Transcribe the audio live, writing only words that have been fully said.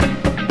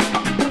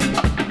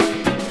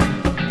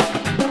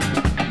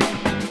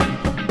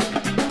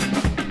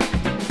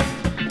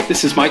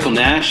This is Michael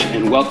Nash,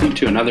 and welcome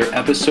to another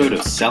episode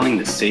of Selling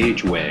the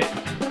Sage Way.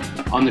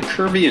 On the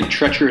curvy and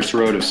treacherous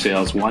road of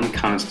sales, one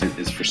constant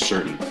is for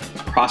certain.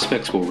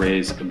 Prospects will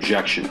raise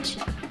objections.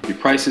 Your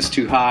price is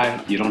too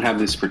high, you don't have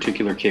this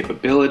particular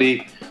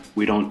capability,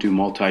 we don't do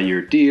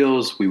multi-year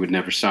deals, we would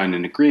never sign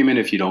an agreement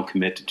if you don't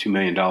commit to $2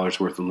 million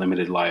worth of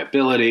limited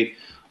liability,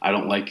 I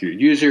don't like your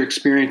user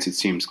experience, it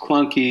seems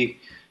clunky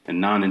and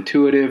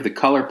non-intuitive, the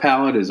color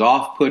palette is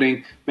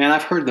off-putting. Man,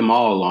 I've heard them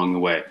all along the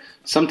way.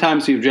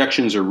 Sometimes the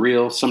objections are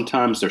real,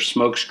 sometimes they're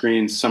smoke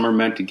screens, some are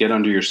meant to get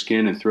under your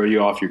skin and throw you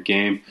off your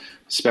game,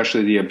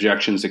 especially the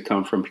objections that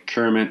come from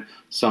procurement.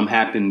 Some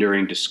happen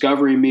during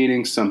discovery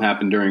meetings, some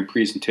happen during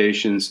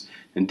presentations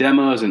and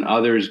demos, and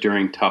others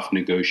during tough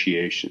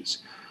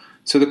negotiations.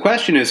 So the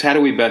question is, how do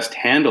we best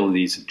handle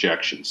these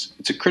objections?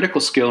 It's a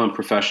critical skill in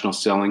professional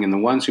selling, and the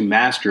ones who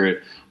master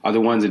it are the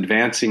ones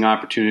advancing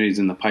opportunities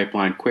in the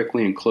pipeline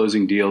quickly and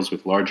closing deals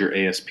with larger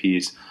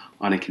ASPs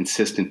on a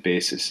consistent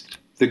basis.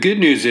 The good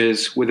news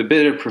is, with a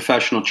bit of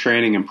professional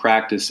training and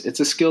practice, it's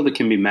a skill that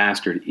can be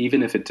mastered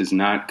even if it does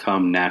not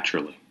come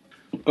naturally.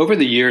 Over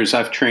the years,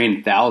 I've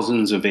trained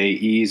thousands of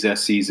AEs,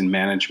 SEs, and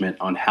management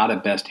on how to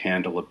best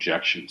handle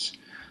objections.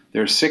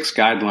 There are 6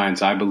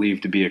 guidelines I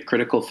believe to be a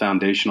critical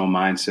foundational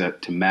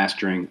mindset to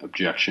mastering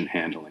objection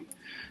handling.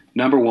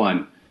 Number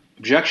 1,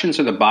 objections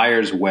are the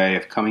buyer's way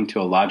of coming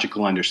to a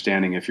logical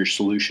understanding if your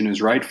solution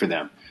is right for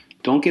them.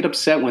 Don't get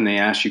upset when they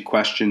ask you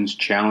questions,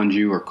 challenge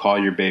you, or call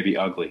your baby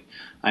ugly.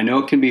 I know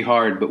it can be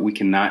hard, but we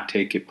cannot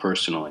take it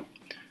personally.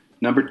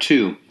 Number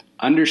 2,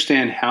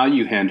 understand how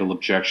you handle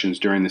objections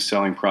during the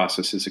selling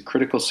process is a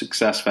critical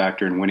success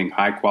factor in winning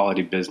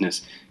high-quality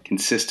business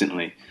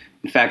consistently.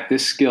 In fact,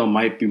 this skill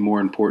might be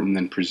more important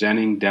than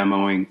presenting,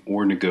 demoing,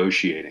 or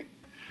negotiating.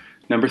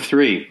 Number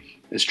 3,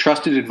 as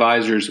trusted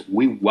advisors,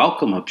 we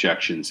welcome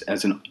objections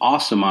as an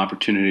awesome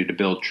opportunity to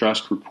build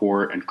trust,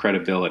 rapport, and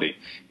credibility.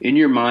 In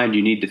your mind,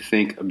 you need to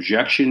think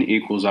objection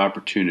equals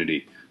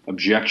opportunity.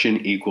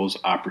 Objection equals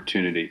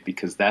opportunity,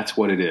 because that's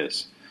what it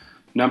is.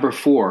 Number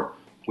 4,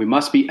 we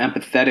must be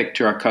empathetic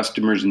to our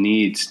customers'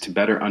 needs to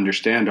better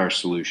understand our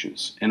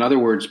solutions. In other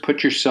words,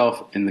 put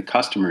yourself in the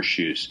customer's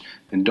shoes,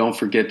 and don't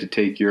forget to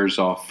take yours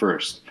off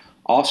first.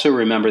 Also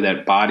remember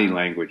that body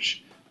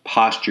language,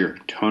 posture,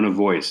 tone of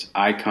voice,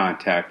 eye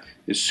contact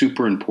is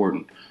super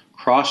important.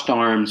 Crossed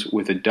arms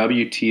with a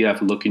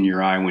WTF look in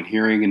your eye when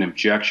hearing an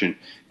objection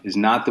is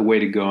not the way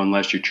to go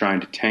unless you're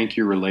trying to tank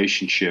your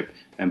relationship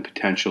and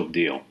potential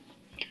deal.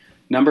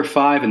 Number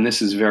 5, and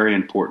this is very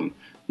important,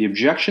 the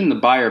objection the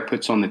buyer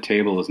puts on the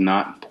table is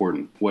not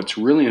important. What's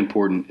really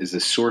important is the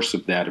source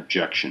of that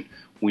objection.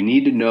 We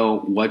need to know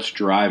what's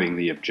driving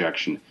the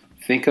objection.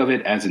 Think of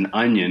it as an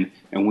onion,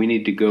 and we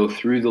need to go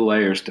through the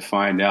layers to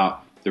find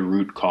out the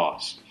root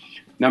cause.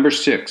 Number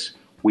 6,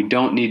 we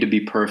don't need to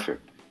be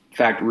perfect. In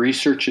fact,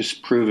 research has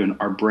proven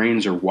our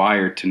brains are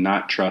wired to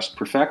not trust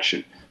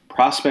perfection.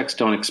 Prospects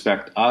don't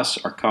expect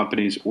us, our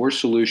companies, or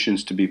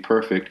solutions to be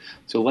perfect,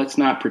 so let's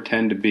not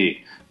pretend to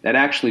be. That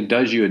actually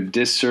does you a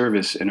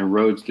disservice and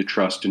erodes the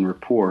trust and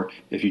rapport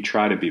if you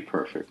try to be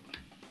perfect.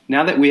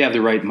 Now that we have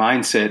the right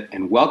mindset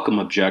and welcome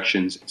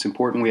objections, it's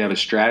important we have a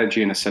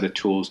strategy and a set of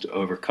tools to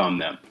overcome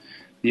them.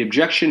 The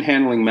objection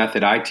handling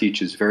method I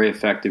teach is very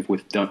effective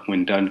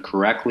when done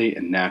correctly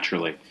and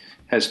naturally. It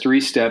has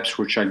 3 steps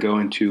which I go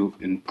into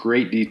in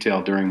great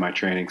detail during my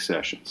training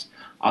sessions.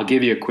 I'll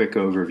give you a quick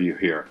overview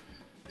here.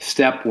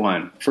 Step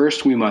 1,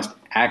 first we must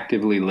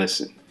actively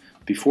listen.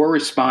 Before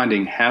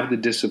responding, have the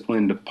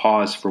discipline to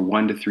pause for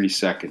 1 to 3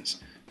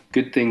 seconds.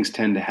 Good things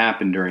tend to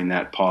happen during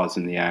that pause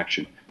in the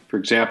action. For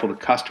example, the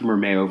customer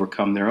may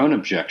overcome their own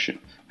objection.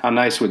 How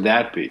nice would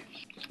that be?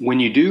 When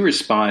you do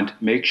respond,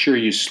 make sure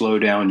you slow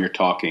down your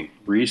talking.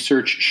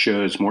 Research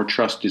shows more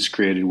trust is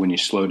created when you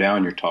slow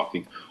down your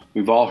talking.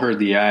 We've all heard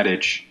the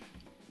adage,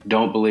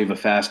 don't believe a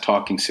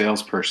fast-talking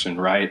salesperson,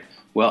 right?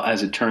 Well,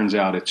 as it turns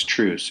out, it's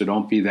true, so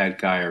don't be that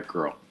guy or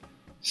girl.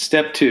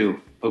 Step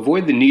 2,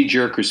 avoid the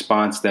knee-jerk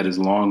response that is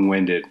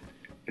long-winded.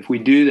 If we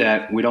do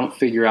that, we don't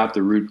figure out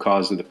the root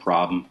cause of the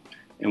problem,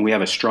 and we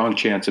have a strong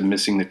chance of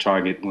missing the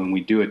target when we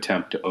do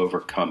attempt to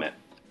overcome it.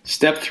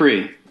 Step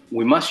 3,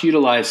 we must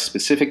utilize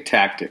specific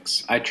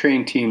tactics. I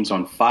train teams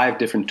on 5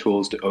 different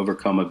tools to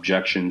overcome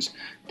objections,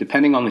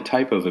 depending on the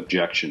type of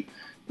objection.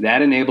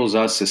 That enables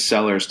us as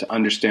sellers to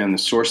understand the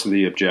source of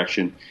the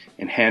objection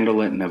and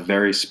handle it in a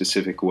very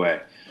specific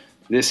way.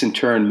 This in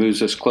turn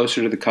moves us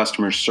closer to the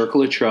customer's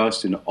circle of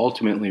trust and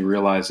ultimately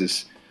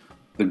realizes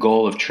the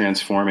goal of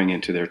transforming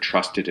into their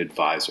trusted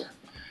advisor.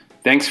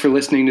 Thanks for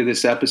listening to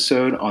this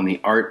episode on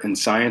the art and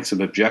science of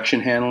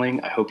objection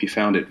handling. I hope you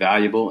found it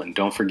valuable, and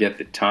don't forget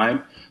that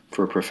time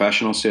for a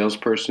professional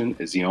salesperson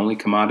is the only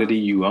commodity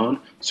you own,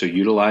 so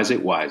utilize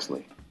it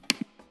wisely.